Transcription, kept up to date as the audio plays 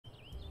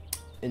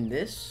In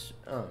this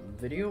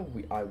video,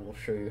 I will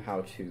show you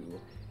how to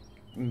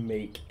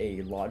make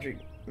logic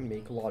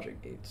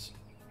gates.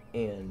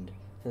 And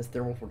since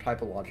there are multiple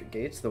type of logic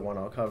gates, the one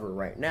I'll cover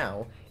right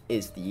now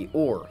is the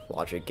OR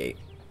logic gate.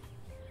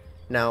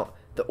 Now,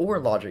 the OR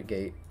logic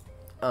gate,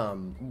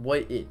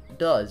 what it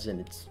does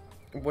is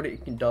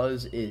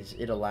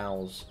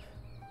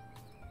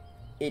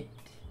it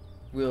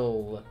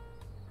will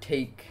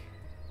take.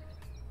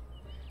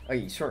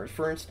 Okay, so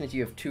for instance,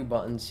 you have two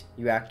buttons.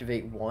 You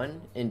activate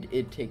one, and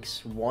it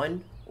takes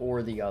one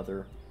or the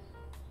other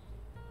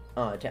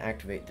to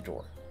activate the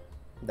door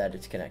that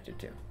it's connected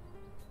to.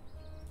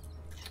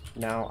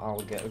 Now I'll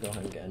go ahead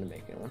and get into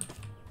making one.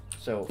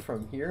 So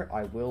from here,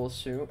 I will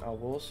assume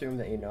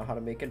that you know how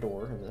to make a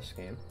door in this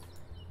game,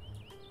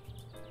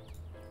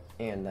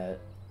 and that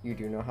you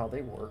do know how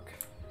they work.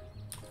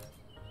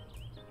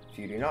 If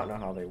you do not know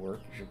how they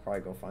work, you should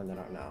probably go find that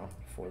out now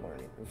before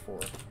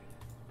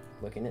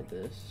looking at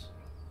this,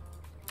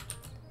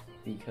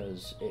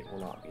 because it will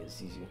not be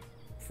as easy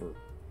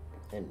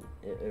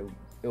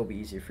it'll be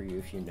easier for you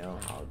if you know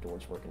how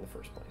doors work in the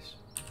first place.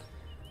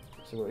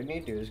 So what we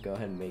need to do is go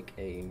ahead and make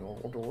a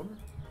normal door,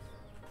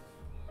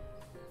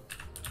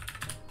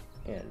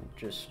 and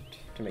just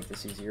to make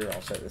this easier,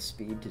 I'll set the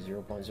speed to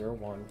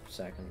 0.01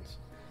 seconds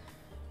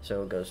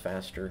so it goes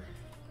faster.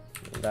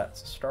 And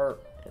that's the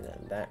start, and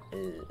then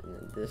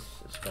this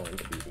is going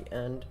to be the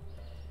end.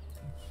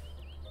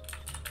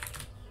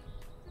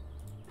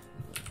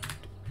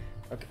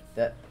 Okay,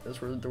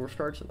 that's where the door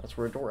starts and that's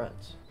where the door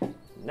ends.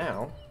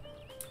 Now,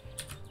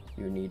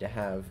 you need to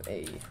have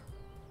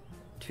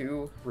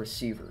two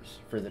receivers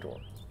for the door,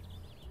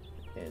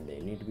 and they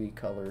need to be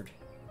colored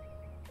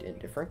in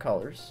different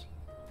colors.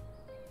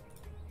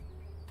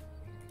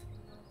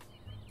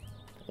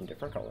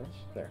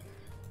 There.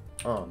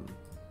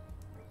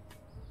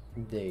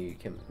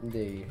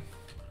 The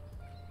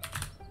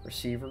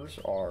receivers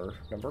are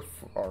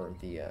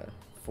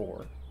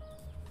four.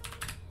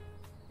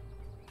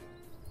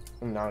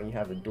 And now you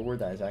have a door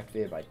that is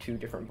activated by two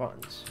different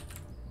buttons.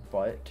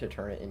 But to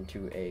turn it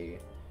into a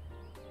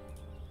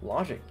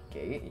logic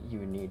gate, you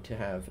need to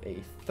have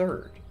a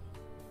third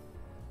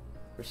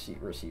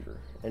receiver.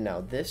 And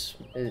now this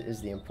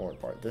is the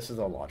important part. This is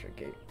a logic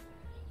gate.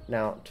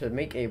 Now, to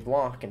make a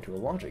block into a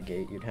logic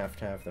gate, you'd have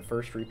to have the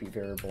first repeat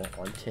variable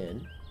on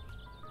 10,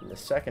 and the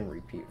second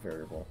repeat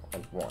variable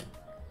on 1.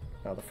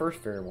 Now, the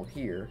first variable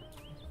here,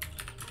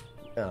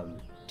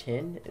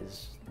 10,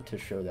 is to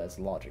show that it's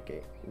a logic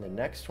gate. And the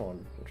next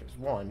one, which is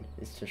 1,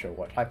 is to show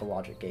what type of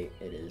logic gate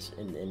it is.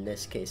 In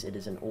this case, it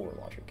is an OR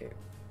logic gate.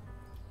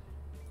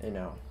 And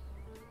now,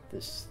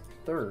 this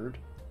third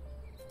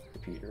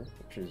repeater,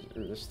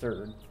 this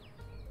third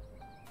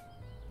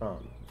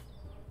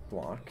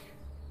block,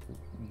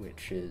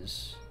 which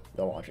is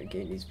the logic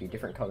gate, needs to be a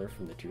different color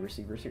from the two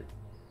receivers here.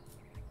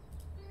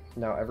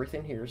 Now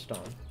everything here is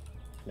done.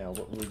 Now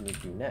what we need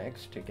to do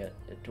next to get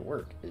it to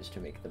work is to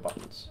make the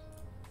buttons.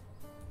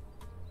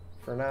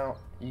 For now,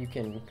 you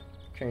can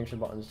change the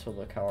buttons to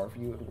look however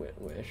you would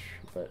wish,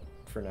 but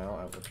for now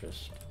I will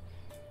just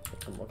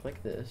make them look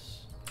like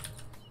this.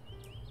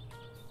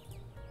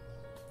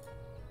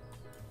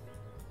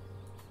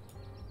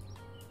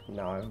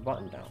 Now I have a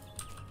button down.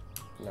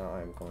 Now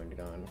I'm going to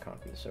go and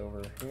copy this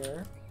over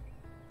here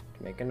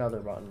to make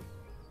another button.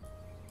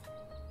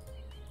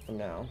 And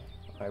now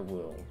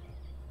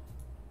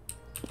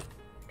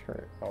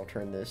I'll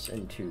turn this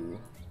into,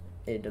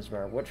 it doesn't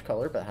matter which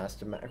color, but it has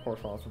to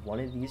correspond with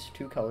one of these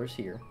two colors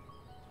here.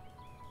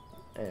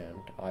 And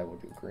I will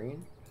do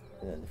green,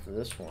 and then for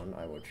this one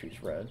I will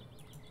choose red.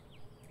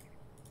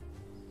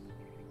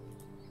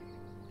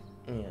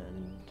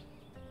 And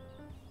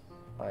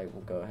I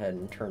will go ahead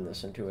and turn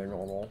this into a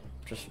normal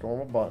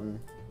button.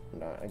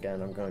 And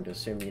again, I'm going to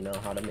assume you know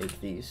how to make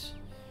these.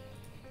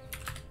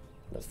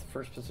 That's the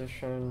first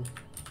position.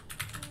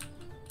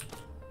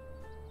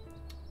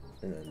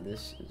 And then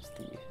this is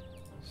the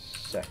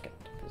second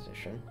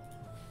position.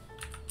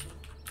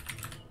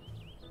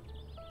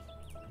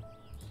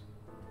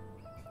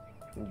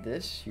 And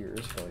this here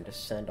is going to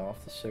send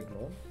off the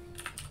signal.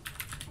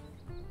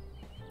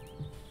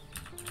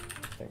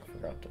 I think I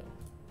forgot to.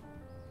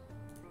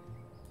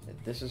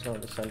 This is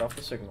going to send off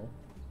the signal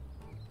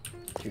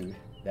to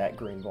that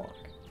green block,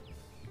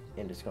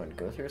 and it's going to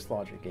go through its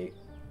logic gate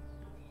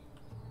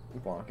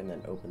block and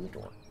then open the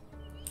door.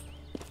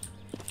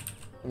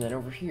 And then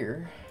over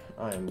here,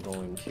 I'm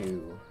going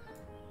to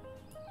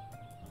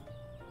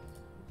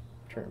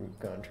turn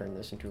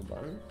this into a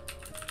button.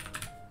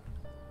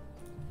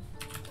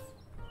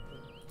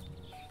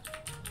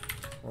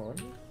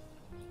 And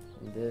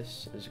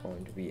this is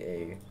going to be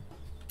a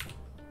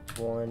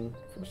 1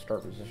 for the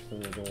start position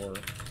of the door.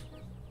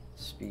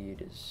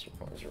 Speed is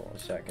 0.01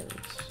 seconds.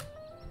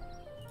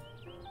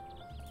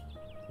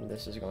 And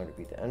this is going to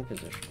be the end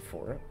position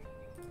for it.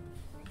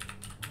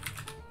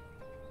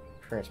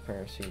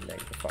 Transparency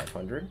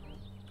 -500.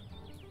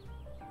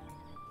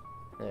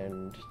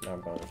 And now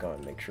I'm going to go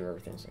and make sure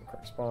everything's in the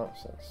correct spot.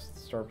 So that's the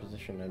start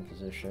position, end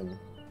position.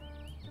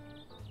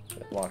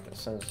 The block that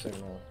sends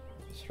signal,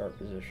 start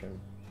position,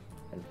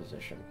 and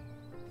position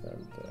the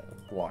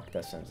block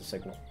that sends a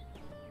signal.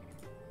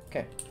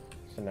 Okay,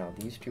 so now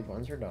these two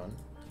ones are done.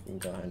 You can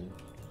go ahead and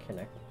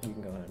connect. You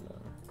can go ahead and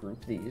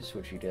group these,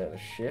 which you do with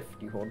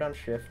Shift. You hold down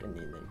Shift and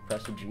then you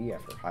press a G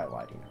after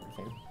highlighting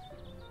everything.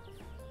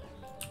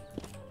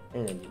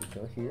 And then you would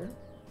go here,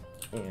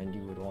 and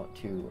you would want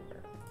to.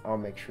 I'll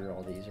make sure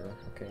all these are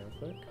okay real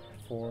quick.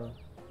 For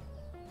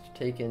to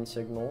take in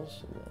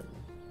signals, and then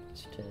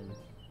it's 10.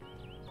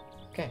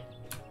 Okay.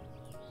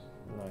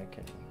 Now I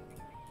can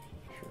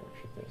sure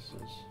which this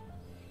is.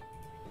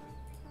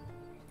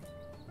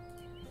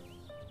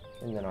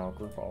 And then I'll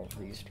group all of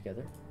these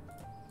together.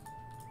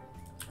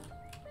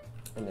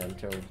 And then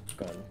to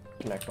go and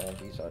connect all of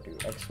these, I'll do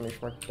exclamation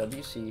mark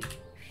WC,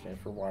 which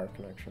stands for wire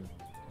connection.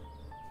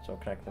 So I'll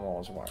connect them all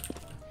as a wire.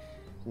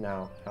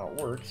 Now, how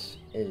it works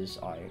is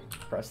I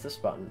press this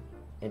button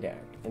and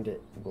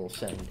it will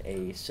send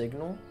a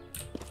signal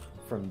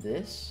from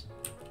this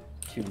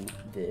to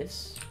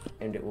this,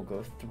 and it will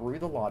go through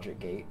the logic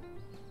gate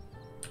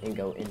and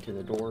go into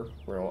the door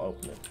where it'll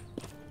open it.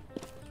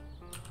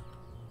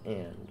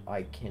 And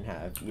I can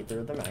have either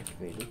of them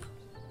activated,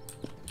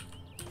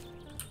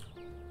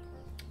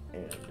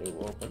 and it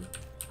will open.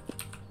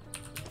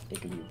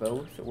 It can be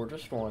both or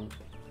just one.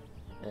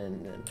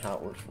 And then how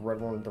it works,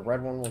 the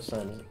red one will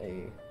send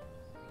a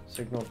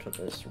signal to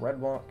this red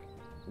block,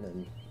 and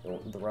then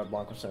the red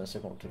block will send a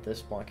signal to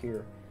this block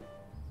here,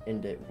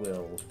 and it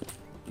will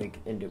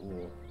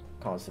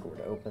cause the door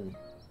to open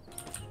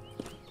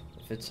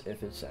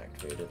if it's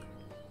activated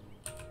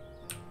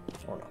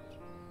or not.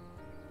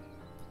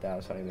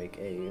 That's how you make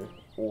a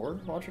OR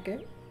logic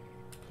gate.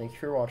 Thank you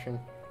for watching.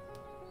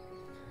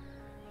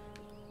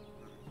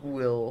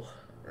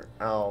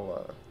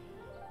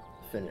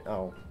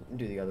 I'll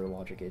do the other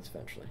logic gates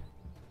eventually.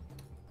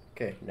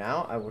 Okay,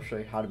 now I will show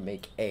you how to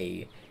make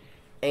a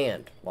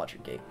AND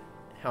logic gate.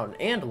 How an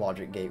AND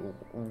logic gate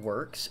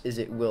works is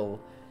it will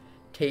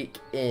take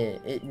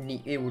in it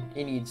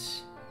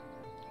needs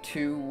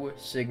two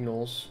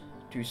signals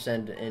to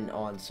send an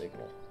ON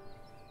signal.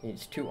 It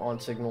needs two ON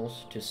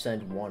signals to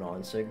send one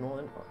ON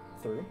signal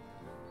through.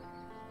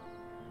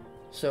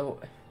 So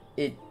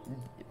it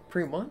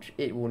pretty much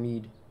it will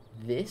need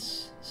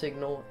this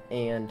signal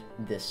and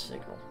this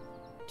signal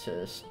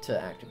to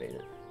activate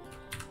it.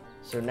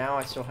 So now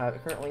I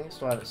currently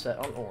still have it set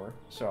on OR,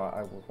 so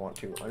I would want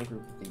to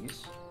ungroup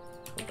these.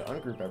 I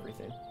want to ungroup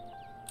everything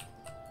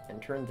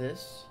and turn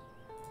this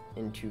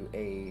into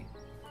the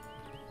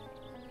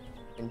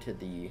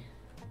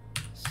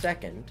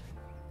second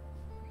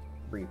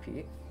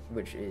repeat,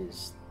 which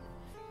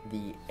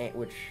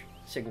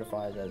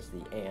signifies as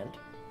the AND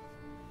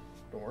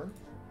door,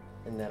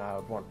 and then I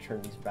would want to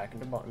turn these back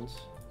into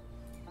buttons.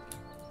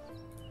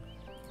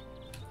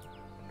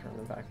 Turn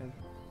them back in.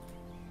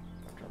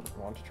 I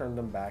want to turn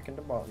them back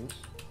into buttons.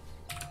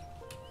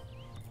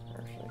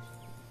 Actually.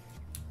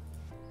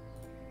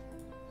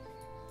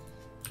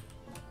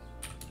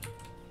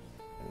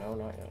 No,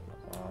 not yet.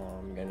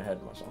 I'm getting ahead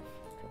of myself.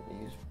 Turn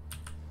these.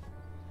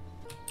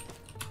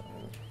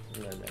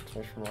 And then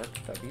exclamation mark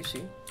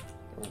WC.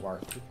 Wire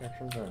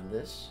connections on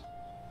this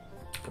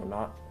will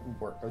not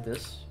work, or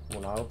this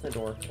will not open the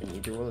door, and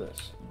neither will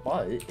this.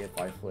 But if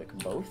I flick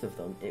both of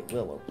them, it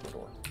will open the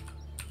door.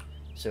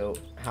 So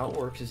how it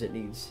works is it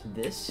needs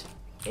this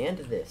and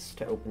this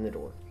to open the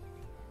door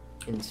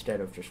instead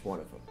of just one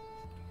of them.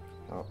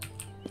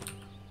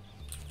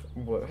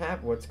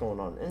 What's going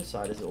on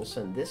inside is it will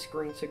send this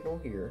green signal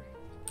here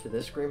to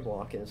this green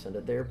block and send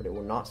it there, but it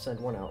will not send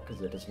one out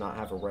because it does not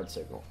have a red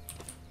signal.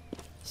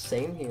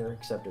 Same here,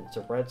 except it's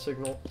a red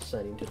signal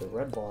sending to the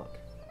red block,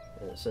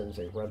 and it sends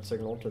a red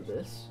signal to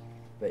this,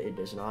 but it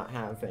does not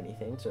have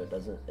anything, so it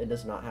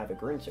does not have a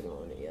green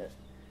signal in it yet,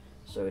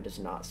 so it does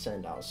not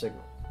send out a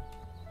signal.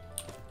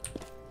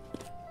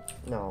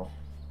 Now,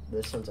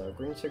 this sends out a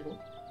green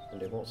signal,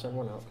 and it won't send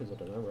one out because it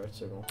doesn't have a red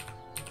signal.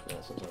 And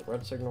that sends out a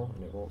red signal,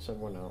 and it won't send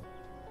one out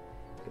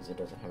because it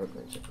doesn't have a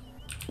green signal.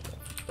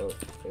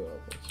 Both it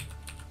opens.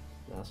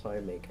 That's how I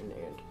make an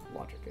AND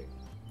logic gate.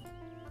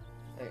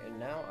 And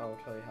now I will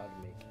tell you how to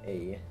make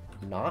a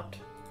NOT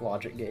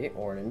logic gate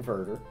or an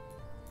inverter.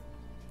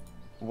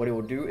 What it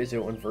will do is it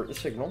will invert the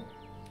signal.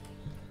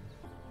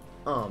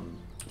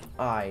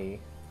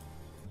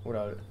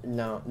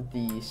 Now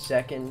the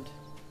second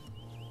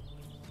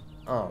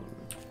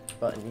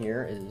button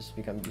here is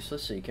become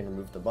useless, so you can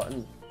remove the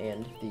button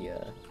and the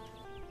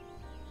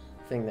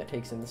thing that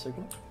takes in the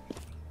signal.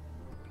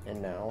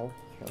 And now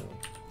I'm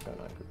gonna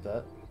ungroup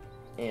that.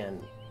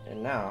 And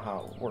now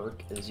how it would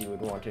work is you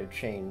would want to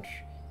change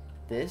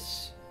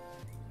this.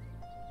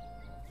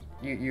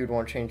 You would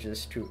want to change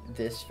this to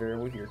this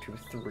variable here to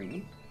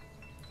 3,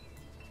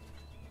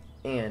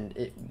 and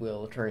it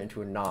will turn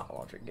into a NOT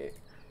logic gate.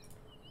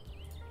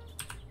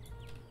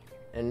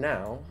 And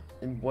now,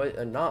 what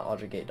a NOT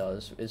logic gate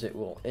does is it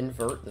will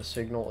invert the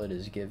signal it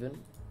is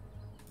given.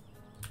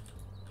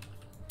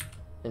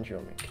 And you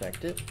want me to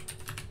connect it.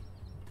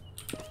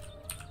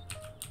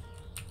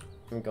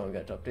 I'm going to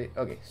get to update.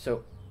 Okay,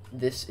 so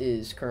this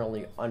is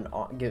currently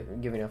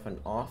giving off an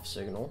off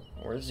signal,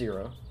 or a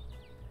 0.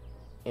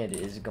 and it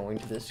is going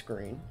to this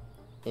screen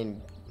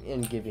and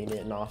giving it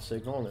an off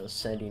signal, and it's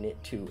sending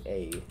it to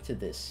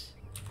this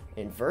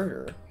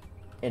inverter,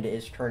 and it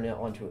is turning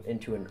it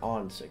into an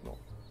on signal,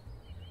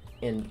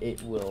 and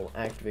it will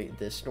activate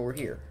this door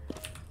here.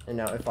 And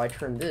now if I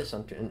turn this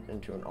into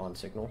an on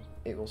signal,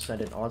 it will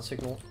send an on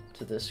signal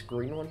to this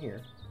green one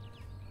here,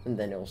 and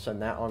then it will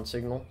send that on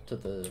signal to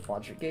the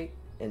logic gate,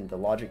 and the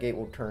logic gate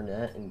will turn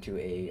that into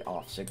a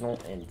off signal,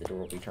 and the door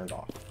will be turned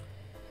off.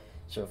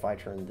 So if I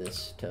turn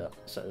this to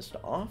set this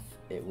to off,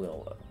 it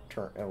will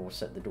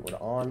set the door to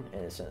on,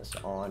 and it sets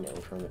to on, it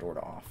will turn the door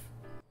to off.